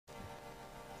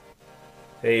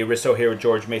Hey, Risso here with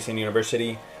George Mason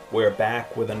University. We're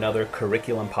back with another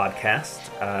curriculum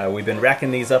podcast. We've been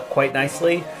racking these up quite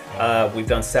nicely. We've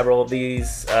done several of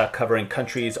these covering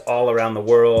countries all around the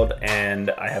world,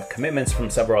 and I have commitments from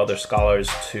several other scholars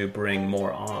to bring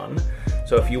more on.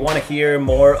 So if you want to hear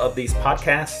more of these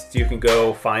podcasts, you can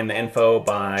go find the info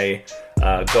by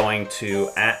going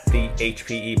to @the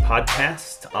HPE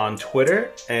podcast on Twitter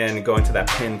and going to that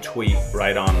pinned tweet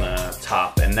right on the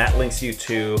top. And that links you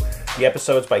to the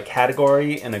episodes by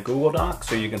category in a Google Doc,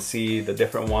 so you can see the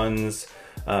different ones,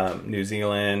 New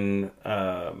Zealand,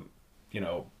 the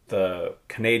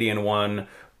Canadian one,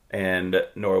 and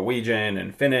Norwegian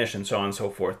and Finnish, and so on and so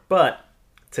forth. But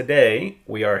today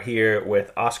we are here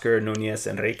with Oscar Nunez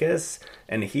Enriquez,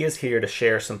 and he is here to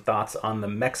share some thoughts on the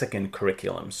Mexican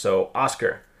curriculum. So,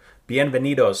 Oscar,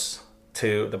 bienvenidos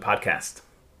to the podcast.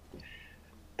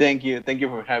 Thank you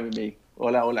for having me.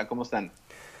 Hola, ¿cómo están?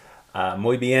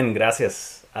 Muy bien,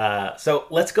 gracias. So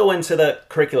let's go into the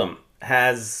curriculum.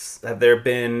 Have there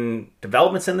been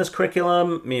developments in this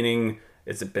curriculum? Meaning,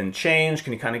 has it been changed?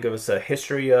 Can you kind of give us a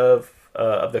history of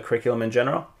the curriculum in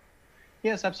general?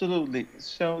 Yes, absolutely.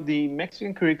 So the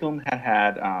Mexican curriculum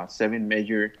had 7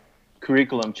 major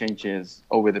curriculum changes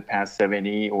over the past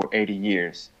 70 or 80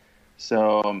 years.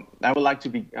 So I would like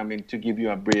to give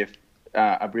you a brief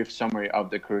summary of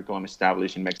the curriculum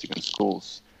established in Mexican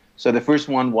schools. So the first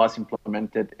one was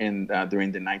implemented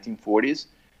during the 1940s,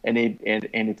 and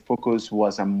its focus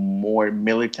was a more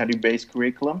military-based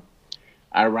curriculum.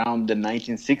 Around the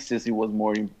 1960s,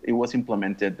 it was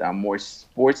implemented a more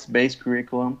sports-based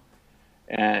curriculum.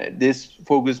 This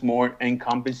focused more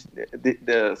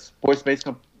the sports-based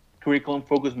curriculum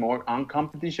focused more on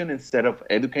competition instead of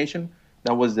education.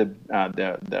 That was the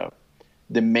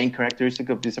main characteristic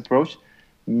of this approach.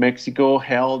 Mexico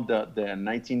held the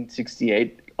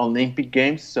 1968 Olympic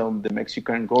Games, so the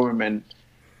Mexican government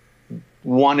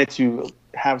wanted to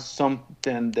have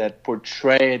something that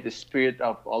portrayed the spirit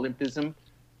of Olympism,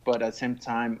 but at the same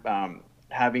time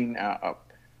having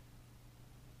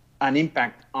an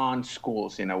impact on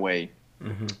schools in a way.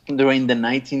 Mm-hmm. During the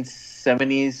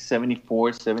 1970s,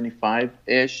 74,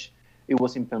 75-ish, it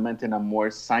was implemented a more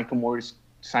psychomore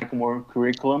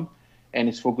curriculum, and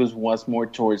its focus was more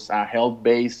towards a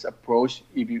health-based approach,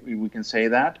 if we can say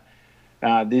that.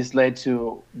 This led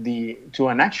to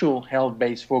an actual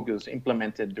health-based focus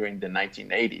implemented during the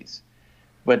 1980s.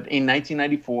 But in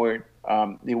 1994,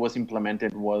 it was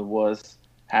implemented what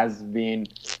has been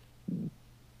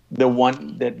the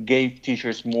one that gave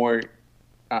teachers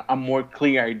a more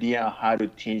clear idea of how to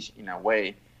teach in a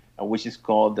way, which is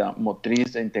called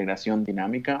Motriz de Integración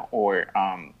Dinámica, or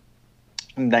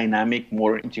dynamic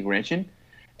motor integration.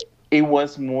 It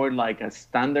was more like a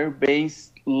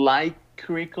standard-based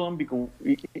curriculum, because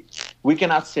we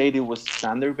cannot say it was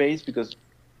standard-based because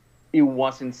it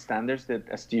wasn't standards that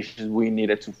as teachers we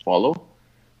needed to follow,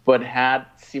 but had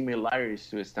similarities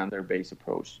to a standard-based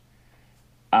approach.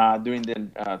 During the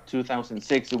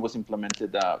 2006, it was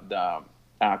implemented the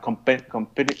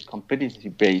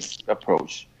competency-based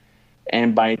approach.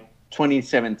 And by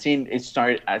 2017, it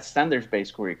started a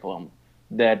standards-based curriculum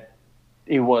that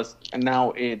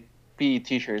PE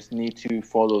teachers need to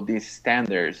follow these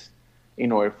standards in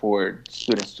order for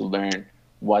students to learn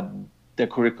what the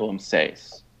curriculum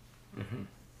says. Mm-hmm.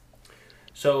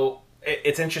 So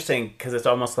it's interesting because it's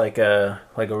almost like a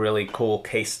really cool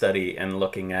case study in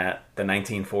looking at the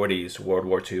 1940s, World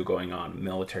War II going on,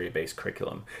 military-based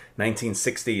curriculum.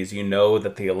 1960s, you know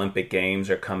that the Olympic Games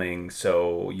are coming,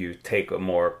 so you take a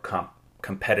more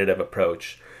competitive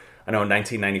approach. I know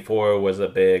 1994 was a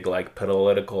big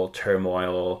political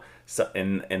turmoil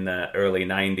in the early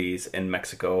 90s in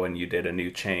Mexico, and you did a new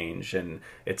change. And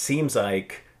it seems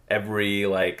like every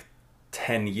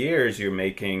 10 years you're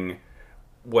making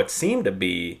what seem to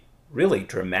be really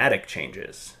dramatic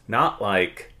changes, not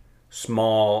like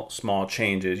small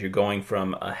changes. You're going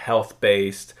from a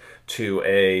health-based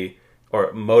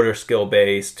or motor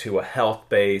skill-based to a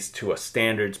health-based to a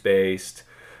standards-based.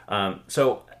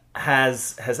 So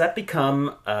has that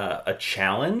become a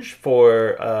challenge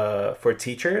for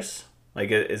teachers?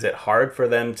 Is it hard for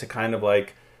them to kind of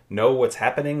know what's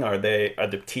happening? Are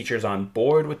the teachers on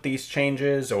board with these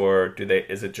changes, or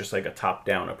is it just a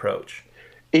top-down approach?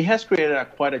 It has created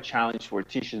quite a challenge for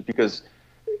teachers, because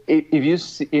if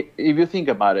you think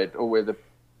about it,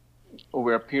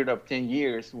 over a period of 10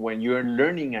 years, when you're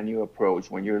learning a new approach,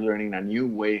 when you're learning a new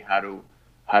way how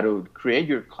to create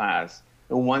your class,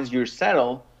 and once you're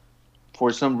settled,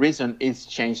 for some reason it's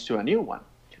changed to a new one.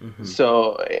 Mm-hmm.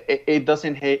 So it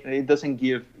doesn't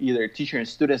give either teacher and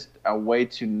students a way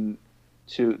to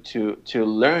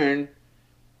learn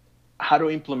how to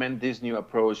implement this new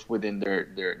approach within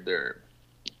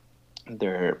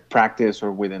their practice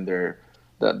or within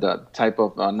the type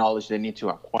of knowledge they need to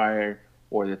acquire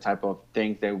or the type of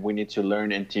things that we need to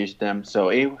learn and teach them. So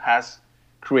it has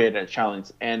created a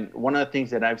challenge. And one of the things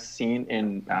that I've seen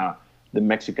in the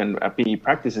Mexican PE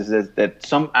practices is that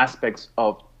some aspects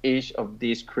of each of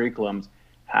these curriculums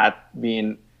had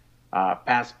been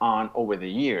passed on over the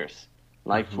years.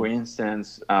 Like, for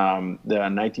instance, the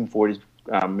 1940s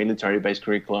military-based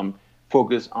curriculum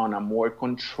focused on a more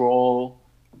control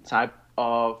type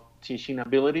of teaching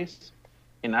abilities.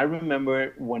 And I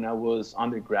remember when I was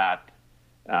undergrad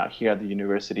here at the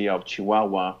University of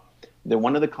Chihuahua, that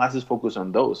one of the classes focused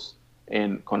on those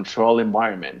in control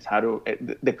environments. How to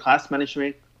the class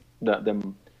management,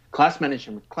 the class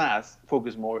management class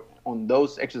focused more on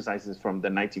those exercises from the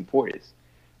 1940s,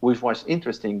 which was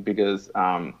interesting because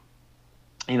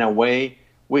in a way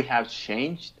we have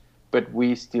changed, but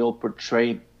we still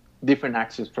portray different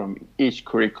aspects from each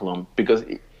curriculum because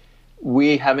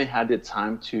we haven't had the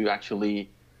time to actually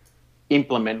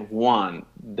implement one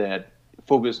that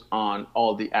focus on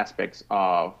all the aspects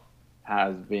of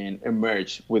has been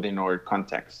emerged within our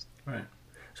context. Right.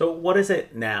 So what is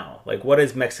it now? Like, what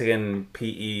is Mexican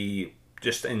PE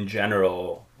just in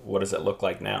general? What does it look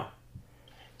like now?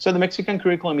 So the Mexican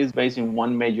curriculum is based in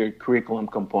one major curriculum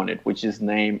component, which is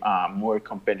named more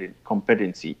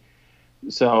competency.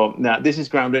 So now this is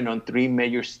grounded on three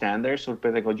major standards or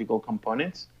pedagogical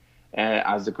components,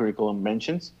 as the curriculum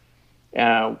mentions.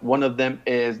 One of them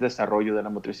is desarrollo de la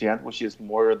motricidad, which is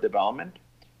motor development.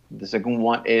 The second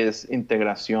one is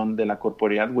integración de la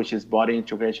corporeidad, which is body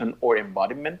integration or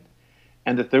embodiment.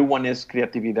 And the third one is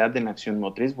creatividad en acción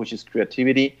motriz, which is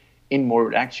creativity in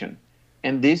motor action.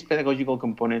 And these pedagogical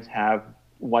components have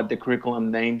what the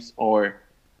curriculum names or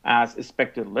as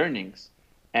expected learnings.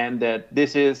 And that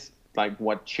this is like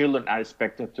what children are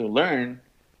expected to learn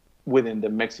within the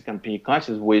Mexican PE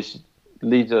classes, which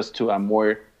leads us to a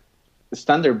more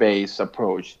standard-based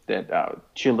approach that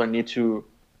children need to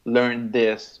learn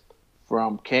this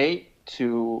from K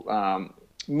to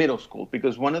middle school.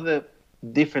 Because one of the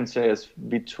differences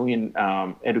between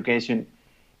education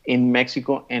in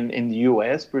Mexico and in the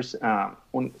U.S.,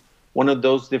 one of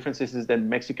those differences is that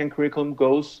Mexican PE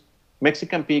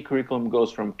curriculum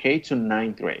goes from K to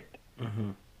ninth grade.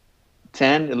 Mm-hmm.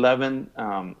 10, 11,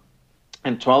 and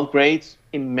 12th grades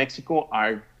in Mexico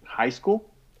are high school.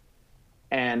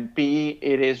 And PE,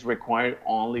 it is required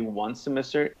only one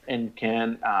semester, and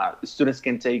students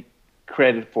can take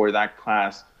credit for that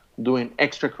class doing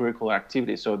extracurricular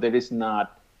activities. So there is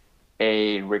not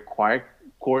a required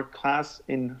core class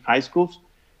in high schools,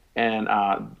 and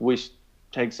which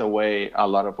takes away a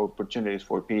lot of opportunities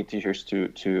for PE teachers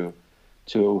to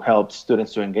help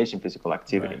students to engage in physical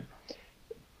activity. Right.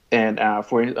 And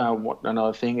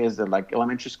another thing is that like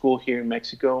elementary school here in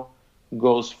Mexico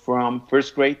goes from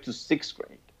first grade to sixth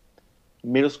grade.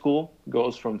 Middle school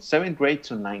goes from seventh grade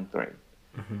to ninth grade.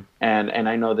 Mm-hmm. And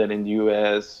I know that in the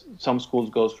U.S., some schools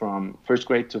goes from first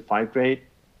grade to fifth grade,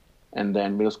 and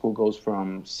then middle school goes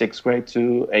from sixth grade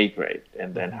to eighth grade,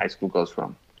 and then high school goes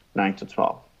from 9 to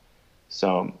 12.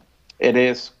 So it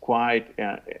is quite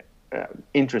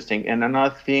interesting. And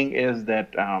another thing is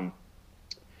that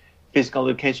physical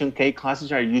education K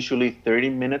classes are usually 30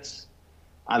 minutes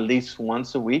at least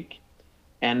once a week,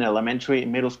 and elementary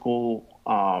and middle school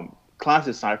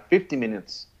classes are 50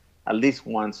 minutes at least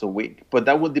once a week. But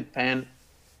that would depend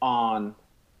on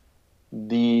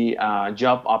the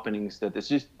job openings that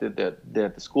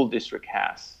the school district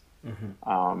has.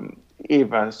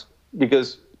 Mm-hmm.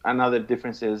 Because another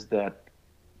difference is that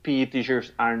PE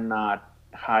teachers are not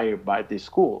hired by the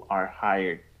school, are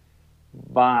hired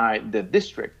by the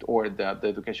district or the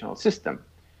educational system.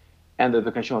 And the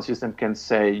educational system can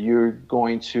say, you're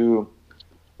going to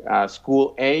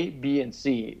school A, B, and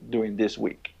C during this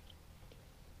week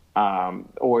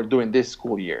or during this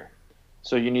school year.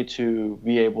 So you need to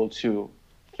be able to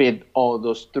fit all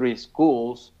those three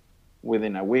schools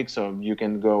within a week. So you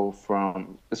can go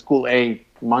from school A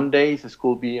Mondays,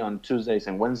 school B on Tuesdays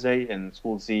and Wednesdays, and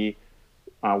school C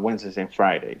Wednesdays and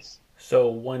Fridays. So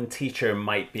one teacher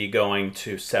might be going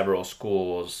to several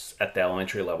schools at the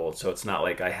elementary level. So it's not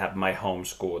like I have my home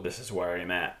school. This is where I'm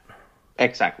at.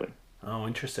 Exactly. Oh,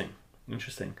 interesting.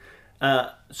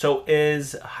 So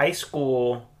is high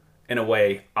school in a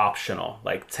way optional,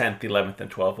 like 10th, 11th,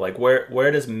 and 12th? Like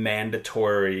where does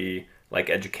mandatory like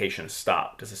education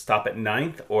stop? Does it stop at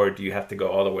 9th, or do you have to go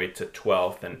all the way to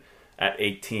 12th, and at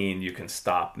 18 you can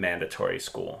stop mandatory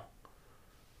school?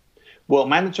 Well,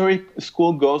 mandatory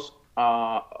school goes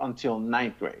until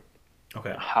 9th grade.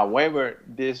 Okay. However,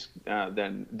 this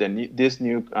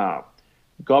new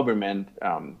government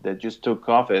that just took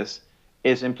office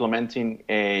is implementing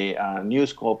a new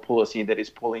school policy that is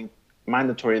pulling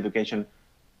mandatory education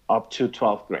up to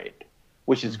 12th grade,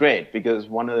 which is great because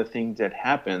one of the things that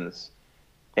happens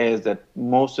is that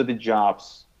most of the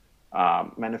jobs,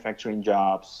 manufacturing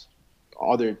jobs,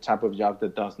 other type of jobs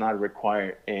that does not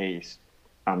require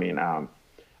I mean,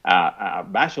 a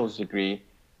bachelor's degree,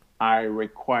 are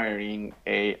requiring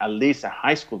at least a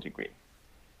high school degree.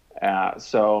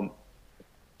 So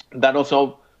that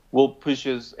also will push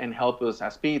us and help us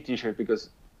as PE teachers because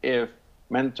if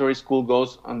mandatory school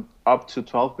goes on up to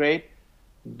 12th grade,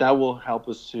 that will help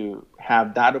us to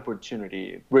have that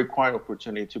opportunity, required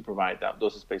opportunity to provide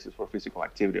those spaces for physical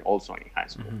activity also in high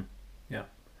school. Yeah.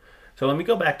 So let me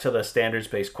go back to the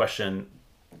standards-based question.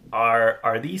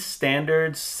 Are these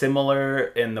standards similar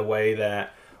in the way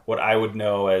that what I would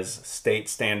know as state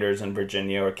standards in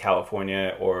Virginia or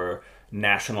California or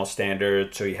national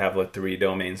standards? So you have the three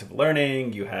domains of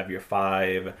learning, you have your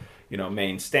five,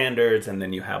 main standards, and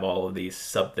then you have all of these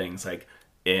sub things like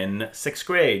in sixth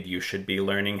grade, you should be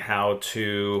learning how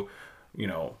to,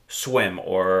 swim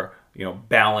or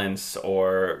balance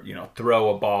or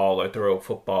throw a ball or throw a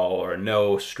football or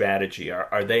know strategy.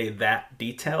 Are they that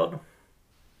detailed?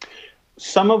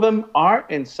 Some of them are,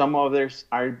 and some others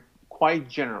are quite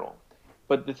general.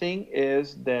 But the thing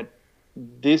is that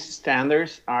these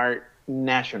standards are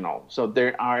national, so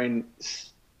there are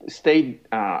state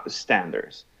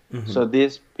standards. So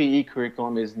this PE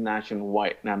curriculum is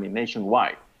nationwide. I mean,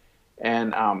 nationwide,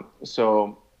 and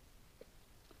so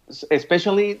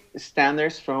especially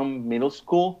standards from middle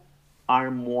school are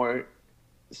more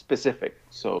specific.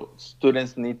 So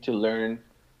students need to learn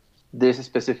these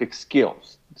specific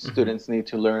skills. Students need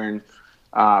to learn,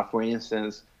 for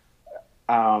instance,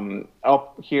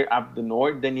 up here up the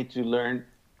north, they need to learn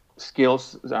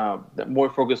skills that more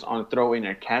focused on throwing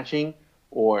and catching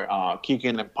or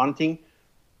kicking and punting,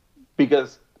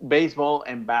 because baseball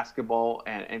and basketball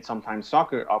and sometimes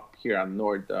soccer up here in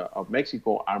north of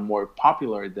Mexico are more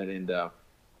popular than in the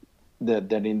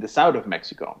south of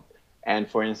Mexico. And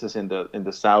for instance, in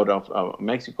the south of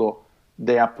Mexico,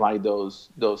 they apply those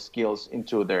skills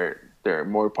into their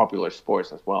more popular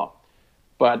sports as well.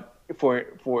 But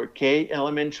for K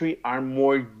elementary are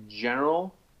more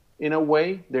general in a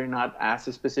way. They're not as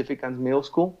specific as middle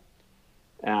school.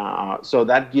 So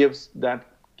that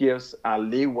gives a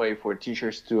leeway for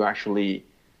teachers to actually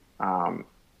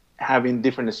having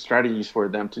different strategies for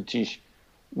them to teach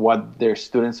what their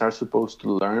students are supposed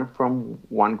to learn from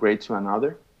one grade to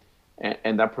another.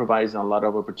 And that provides a lot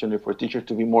of opportunity for teachers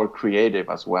to be more creative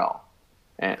as well,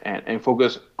 and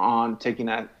focus on taking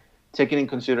in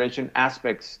consideration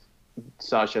aspects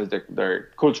such as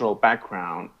their cultural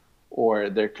background or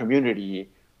their community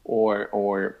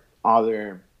or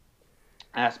other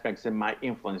aspects that might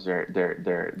influence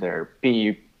their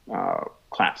PE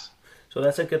class. So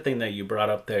that's a good thing that you brought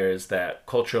up there, is that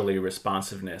culturally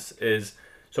responsiveness is.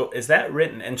 So is that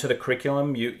written into the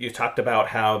curriculum? You talked about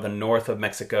how the north of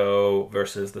Mexico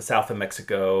versus the south of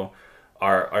Mexico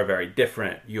are very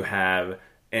different. You have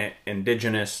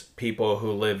indigenous people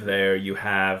who live there. You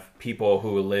have people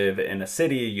who live in a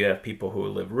city. You have people who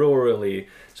live rurally.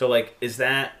 So is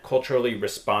that culturally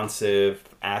responsive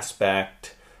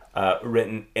aspect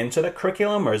written into the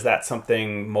curriculum, or is that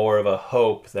something more of a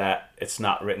hope that it's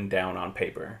not written down on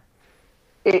paper?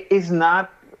 It is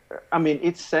not. I mean,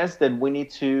 it says that we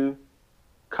need to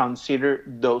consider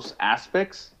those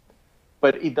aspects,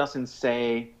 but it doesn't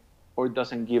say or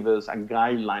doesn't give us a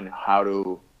guideline how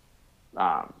to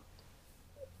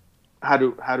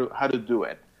do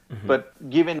it. Mm-hmm. But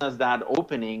giving us that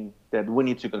opening that we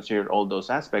need to consider all those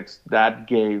aspects, that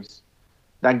gave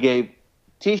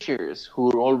teachers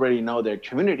who already know their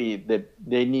community that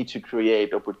they need to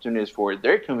create opportunities for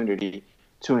their community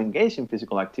to engage in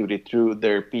physical activity through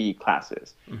their PE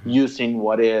classes, using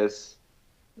what is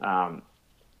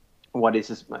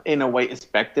in a way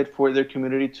expected for their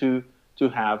community to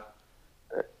have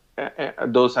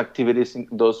those activities,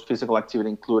 those physical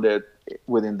activity included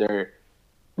within their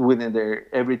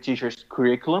every teacher's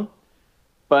curriculum.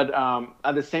 But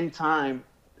at the same time,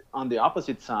 on the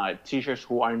opposite side, teachers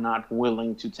who are not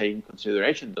willing to take in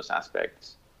consideration those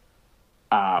aspects,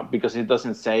 because it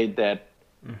doesn't say that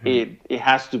it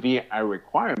has to be a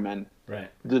requirement. Right.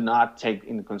 Do not take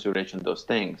into consideration those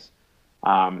things,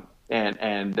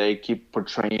 and they keep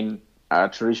portraying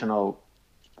traditional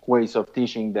ways of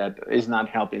teaching that is not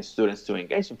helping students to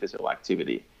engage in physical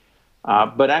activity.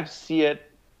 But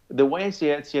the way I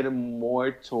see it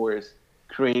more towards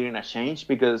creating a change,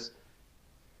 because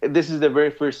this is the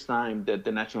very first time that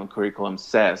the national curriculum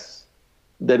says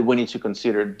that we need to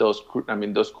consider those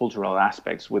cultural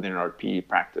aspects within our PE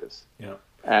practice. Yeah.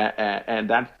 And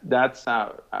that's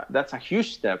a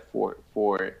huge step for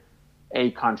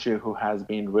a country who has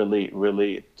been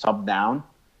really top down,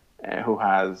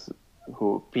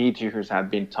 who PE teachers have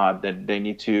been taught that they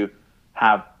need to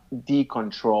have the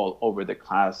control over the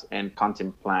class and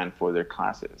content plan for their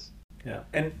classes. Yeah,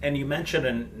 and you mentioned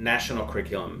a national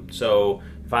curriculum. So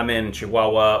if I'm in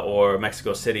Chihuahua or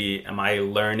Mexico City, am I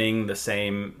learning the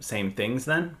same things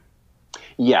then?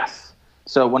 Yes.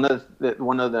 So one of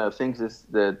the things is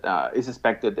that is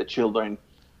expected that children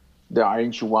that are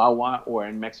in Chihuahua or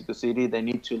in Mexico City, they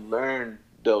need to learn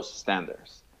those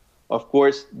standards. Of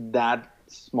course, that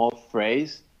small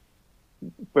phrase,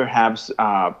 perhaps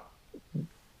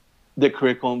the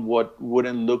curriculum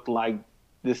wouldn't look like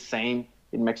the same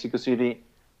in Mexico City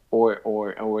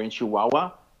or in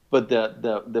Chihuahua, but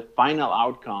the final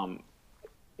outcome,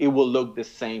 it will look the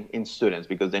same in students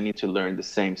because they need to learn the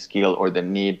same skill or they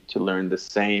need to learn the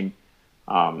same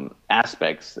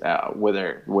aspects,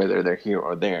 whether they're here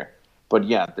or there. But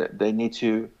yeah, they need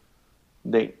to,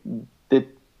 the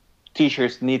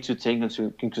teachers need to take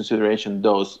into consideration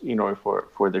those in order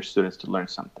for their students to learn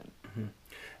something. Mm-hmm.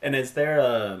 And is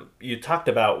there you talked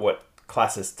about what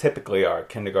classes typically are.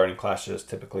 Kindergarten classes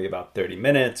typically about 30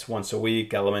 minutes once a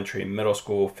week, elementary and middle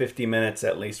school 50 minutes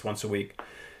at least once a week.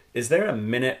 Is there a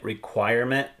minute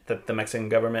requirement that the Mexican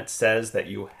government says that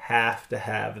you have to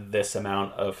have this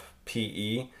amount of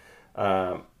PE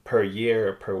per year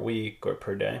or per week or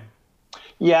per day?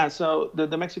 Yeah, so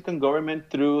the Mexican government,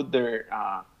 through their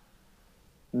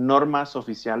Normas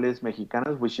Oficiales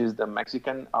Mexicanas, which is the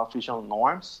Mexican official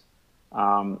norms,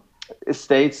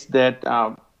 states that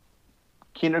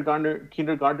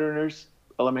kindergarteners,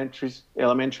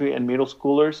 elementary and middle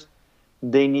schoolers,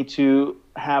 they need to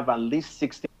have at least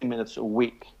 60 minutes a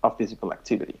week of physical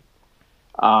activity,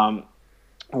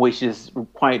 which is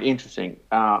quite interesting.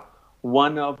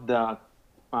 One of the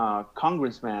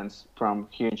congressmen from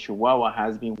here in Chihuahua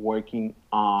has been working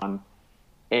on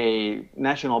a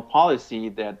national policy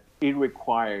that it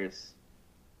requires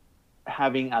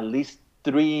having at least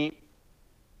three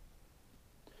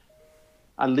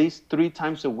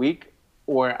times a week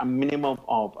or a minimum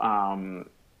of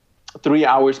 3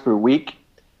 hours per week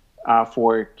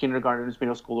for kindergartners,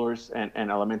 middle schoolers,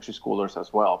 and elementary schoolers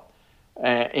as well.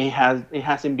 It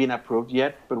hasn't been approved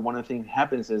yet, but one of the things that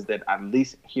happens is that at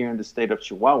least here in the state of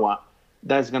Chihuahua,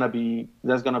 that's gonna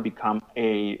become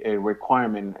a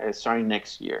requirement starting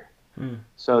next year.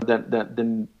 So that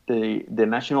the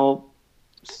national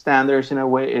standards in a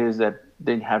way is that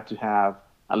they have to have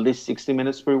at least 60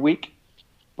 minutes per week,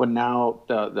 but now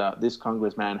this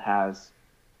congressman has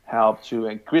helped to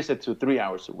increase it to 3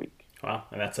 hours a week. Wow,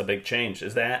 and that's a big change.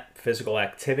 Is that physical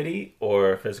activity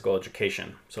or physical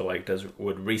education? So, like,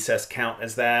 would recess count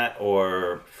as that,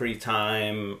 or free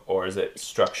time, or is it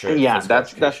structured? Yeah,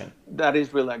 that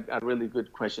is really a really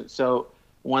good question. So,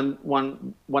 when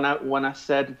I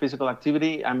said physical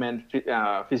activity, I meant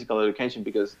physical education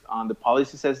because on the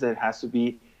policy says that it has to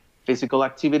be physical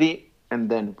activity and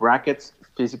then brackets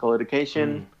physical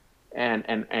education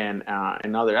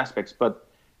and other aspects, but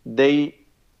they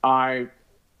are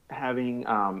having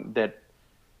that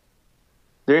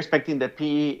they're expecting that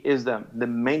PE is the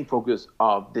main focus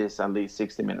of this at least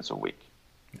 60 minutes a week.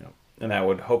 Yeah. And that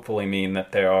would hopefully mean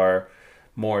that there are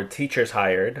more teachers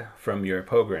hired from your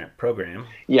program.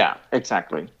 Yeah,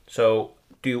 exactly. So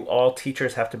do all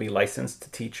teachers have to be licensed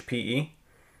to teach PE?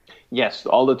 Yes,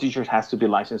 all the teachers has to be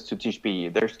licensed to teach PE.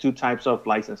 There's two types of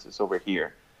licenses over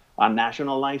here, a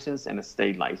national license and a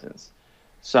state license.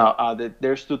 So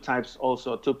there's two types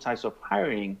of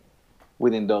hiring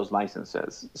within those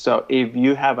licenses. So if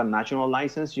you have a national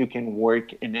license, you can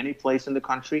work in any place in the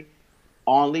country.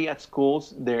 Only at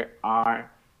schools they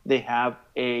have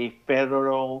a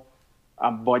federal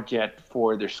budget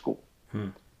for their school.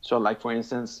 So, like for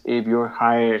instance, if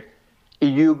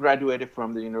you graduated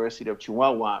from the University of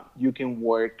Chihuahua, you can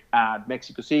work at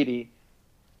Mexico City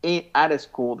at a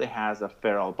school that has a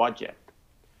federal budget.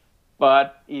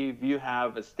 But if you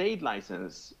have a state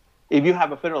license, if you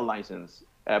have a federal license,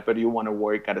 but you want to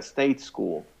work at a state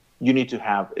school, you need to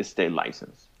have a state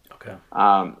license. Okay.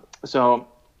 So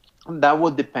that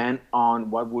would depend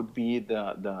on what would be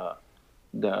the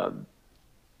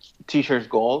teacher's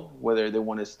goal, whether they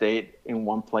want to stay in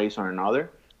one place or another.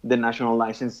 The national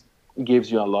license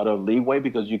gives you a lot of leeway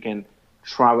because you can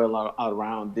travel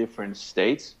around different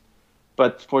states.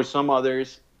 But for some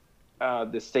others,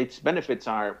 the state's benefits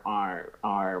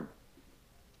are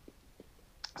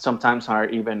sometimes are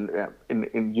even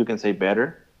you can say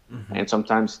better. And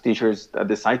sometimes teachers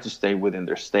decide to stay within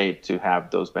their state to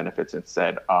have those benefits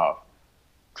instead of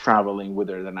traveling with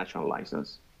their national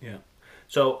license. Yeah.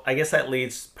 So I guess that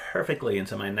leads perfectly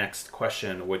into my next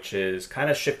question, which is kind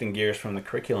of shifting gears from the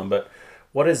curriculum, but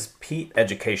what is PETE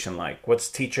education like? What's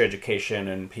teacher education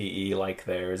and PE like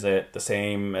there? Is it the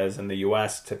same as in the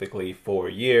US, typically 4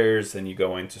 years, then you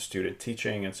go into student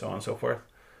teaching and so on and so forth?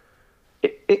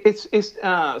 It's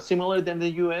similar than the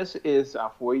U.S. is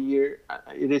a 4 year.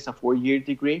 It is a 4 year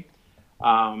degree.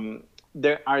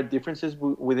 There are differences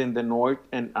within the north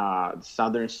and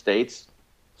southern states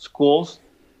schools.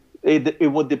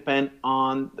 It would depend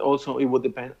on also it would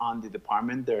depend on the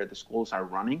department that the schools are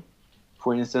running.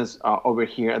 For instance, over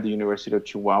here at the University of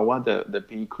Chihuahua, the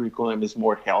PE curriculum is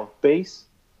more health based.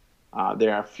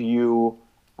 There are few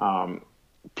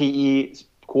PE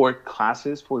core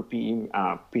classes for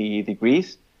PE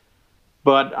degrees,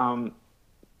 but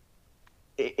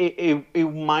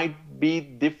it might be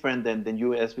different than the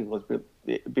U.S.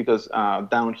 because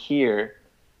down here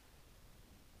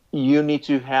you need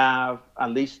to have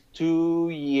at least 2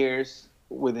 years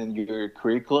within your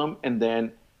curriculum, and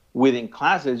then within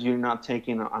classes you're not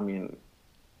taking. I mean,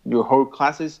 your whole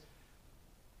classes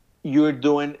you're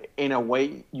doing in a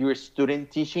way you're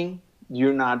student teaching.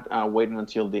 You're not waiting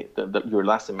until your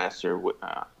last semester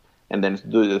and then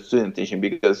do the student teaching,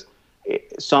 because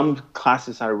some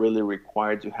classes are really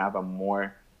required to have a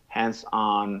more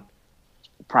hands-on,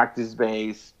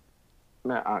 practice-based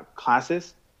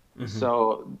classes.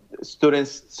 So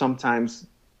students sometimes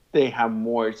they have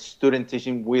more student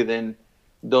teaching within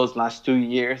those last 2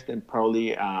 years than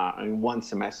probably in one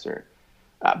semester.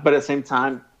 But at the same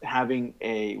time, having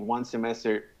a one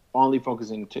semester only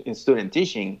focusing in student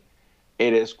teaching,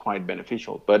 it is quite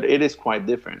beneficial, but it is quite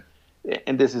different.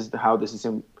 And this is how the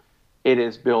system it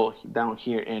is built down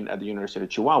here at the University of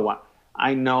Chihuahua.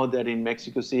 I know that in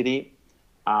Mexico City,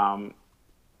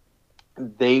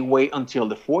 they wait until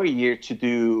the 4 year to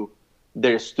do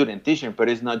their student teaching, but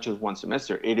it's not just one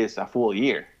semester; it is a full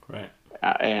year. Right.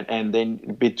 And then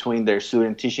between their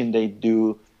student teaching, they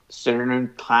do certain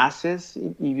classes,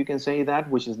 if you can say that,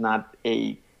 which is not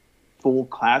a full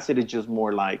class. It is just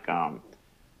more like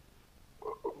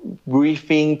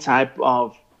briefing type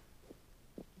of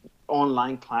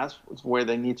online class where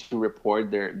they need to report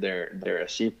their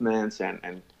achievements,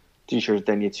 and teachers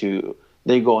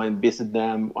they go and visit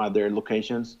them at their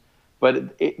locations.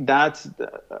 But that's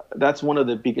one of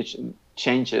the biggest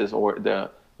changes or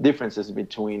the differences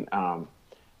between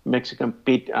Mexican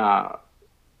PET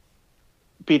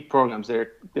programs.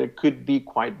 There could be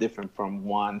quite different from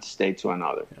one state to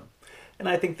another. Yeah. And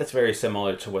I think that's very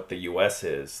similar to what the U.S.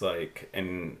 is. Like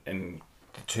in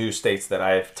the two states that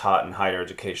I've taught in higher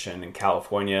education, in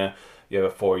California, you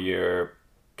have a 4 year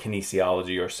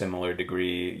kinesiology or similar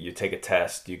degree. You take a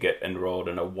test, you get enrolled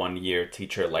in a 1 year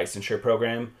teacher licensure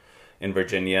program. In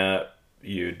Virginia,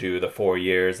 you do the 4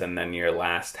 years, and then your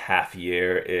last half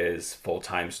year is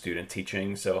full-time student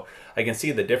teaching. So I can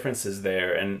see the differences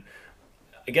there. And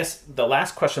I guess the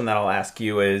last question that I'll ask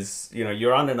you is,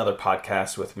 you're on another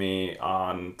podcast with me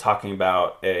on talking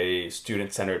about a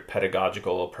student-centered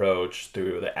pedagogical approach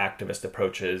through the activist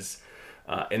approaches.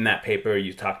 In that paper,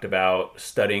 you talked about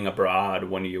studying abroad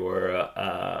when you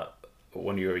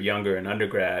were younger in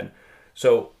undergrad.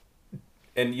 So,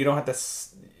 and you don't have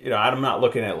to, I'm not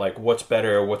looking at like what's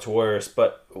better or what's worse,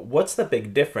 but what's the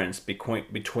big difference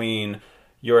between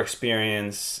your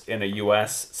experience in a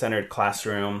U.S.-centered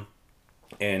classroom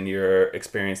and your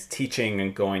experience teaching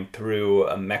and going through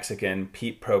a Mexican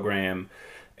PET program,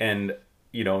 and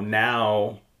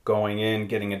now going in,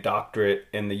 getting a doctorate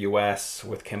in the U.S.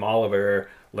 with Kim Oliver,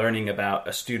 learning about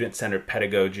a student-centered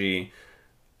pedagogy,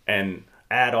 and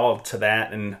add all to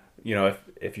that. And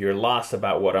if you're lost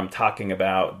about what I'm talking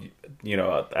about,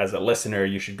 as a listener,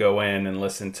 you should go in and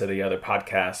listen to the other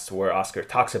podcasts where Oscar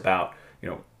talks about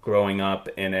growing up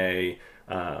in a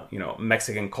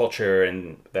Mexican culture,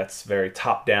 and that's very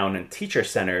top down and teacher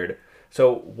centered.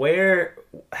 So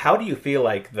how do you feel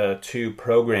like the two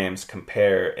programs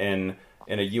compare in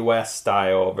a U.S.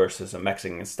 style versus a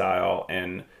Mexican style?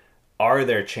 And are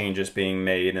there changes being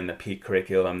made in the PET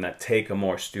curriculum that take a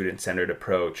more student centered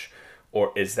approach,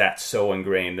 or is that so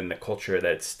ingrained in the culture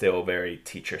that it's still very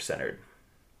teacher centered?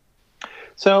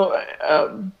 So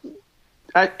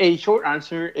a short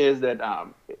answer is that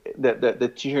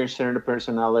the teacher-centered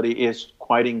personality is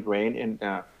quite ingrained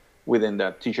within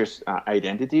the teachers'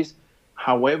 identities.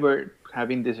 However,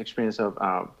 having this experience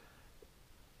of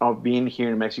being here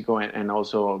in Mexico and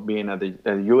also being at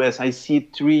the U.S., I see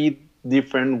three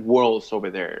different worlds over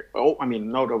there. Oh, I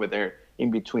mean, not over there,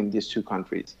 in between these two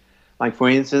countries. Like, for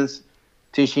instance,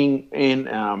 Teaching in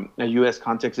a U.S.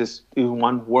 context is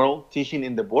one world. Teaching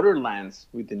in the borderlands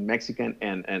within Mexican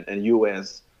and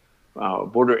U.S.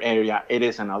 Border area, it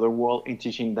is another world. And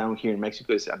teaching down here in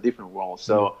Mexico is a different world.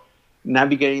 So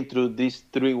navigating through these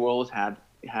three worlds had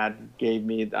gave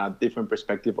me a different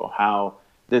perspective of how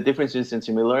the differences and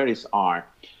similarities are.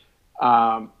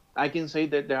 I can say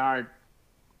that there are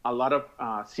a lot of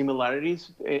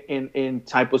similarities in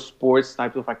type of sports,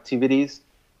 type of activities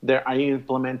that are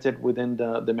implemented within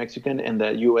the Mexican and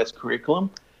the U.S. curriculum.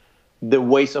 The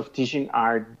ways of teaching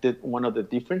are one of the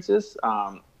differences.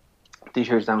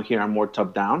 Teachers down here are more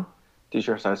top-down.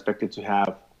 Teachers are expected to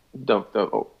have the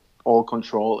all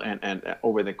control and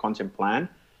over the content plan.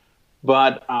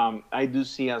 But I do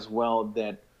see as well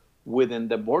that within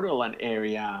the borderland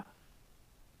area,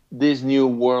 this new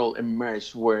world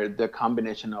emerged where the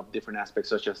combination of different aspects,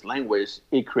 such as language,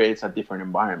 it creates a different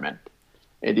environment.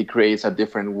 And it creates a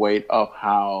different way of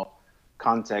how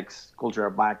context,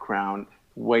 cultural background,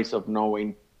 ways of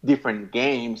knowing different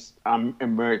games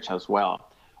emerge as well.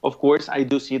 Of course, I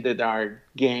do see that there are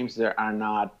games that are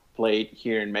not played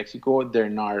here in Mexico. They're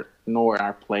not, nor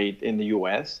are played in the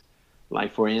U.S.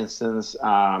 Like, for instance,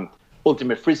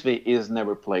 Ultimate Frisbee is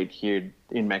never played here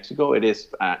in Mexico. It is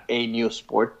a new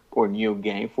sport or new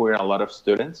game for a lot of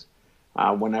students.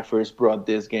 When I first brought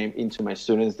this game into my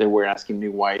students, they were asking me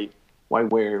why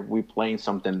were we playing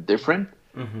something different?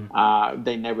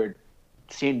 They never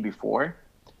seen before.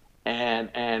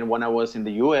 And when I was in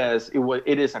the U.S.,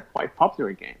 it is a quite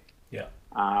popular game. Yeah.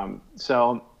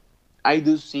 So I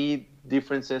do see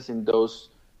differences in those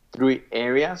three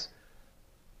areas.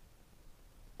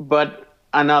 But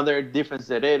another difference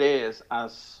that it is,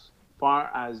 as far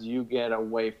as you get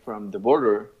away from the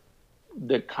border,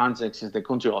 the context is the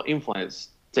cultural influence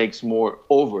takes more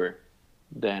over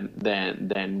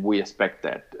than we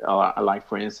expected. Like,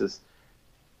 for instance,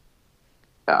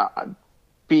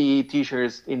 PE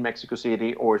teachers in Mexico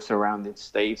City or surrounding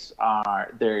states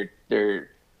are their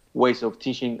ways of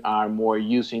teaching are more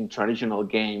using traditional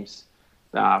games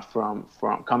from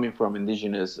coming from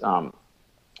indigenous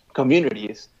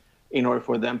communities in order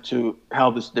for them to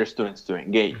help their students to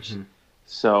engage.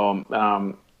 So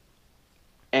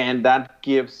and that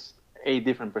gives a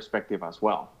different perspective as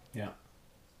well. Yeah,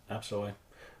 absolutely.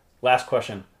 Last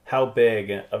question. How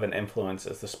big of an influence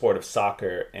is the sport of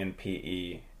soccer in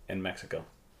PE in Mexico?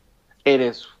 It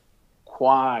is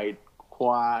quite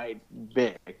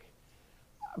big.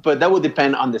 But that would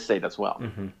depend on the state as well.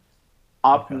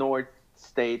 Up north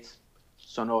states,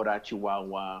 Sonora,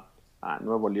 Chihuahua,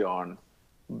 Nuevo León,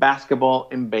 basketball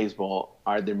and baseball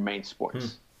are their main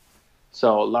sports.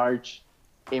 So large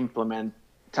implement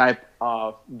type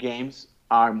of games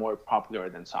are more popular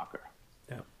than soccer.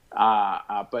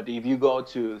 But if you go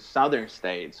to southern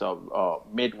states or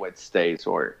Midwest states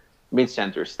or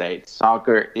mid-center states,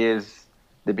 soccer is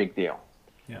the big deal.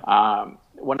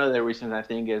 One of the reasons I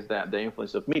think is that the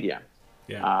influence of media.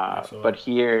 But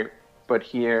here,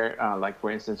 like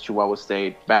for instance, Chihuahua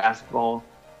State, basketball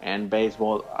and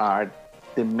baseball are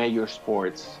the major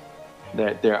sports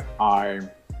that there are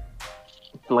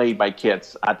played by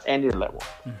kids at any level,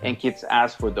 and kids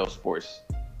ask for those sports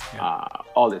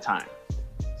all the time.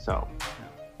 So.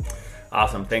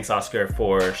 Awesome. Thanks, Oscar,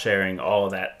 for sharing all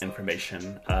of that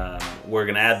information. We're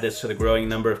going to add this to the growing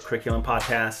number of curriculum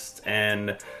podcasts,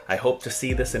 and I hope to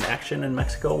see this in action in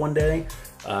Mexico one day.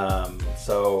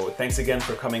 So thanks again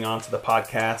for coming on to the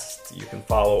podcast. You can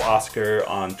follow Oscar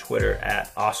on Twitter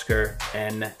at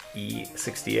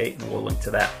OscarNE68, and we'll link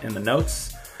to that in the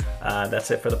notes.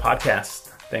 That's it for the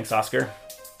podcast. Thanks, Oscar.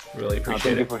 Really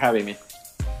appreciate it. Thank you for having me.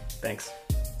 Thanks.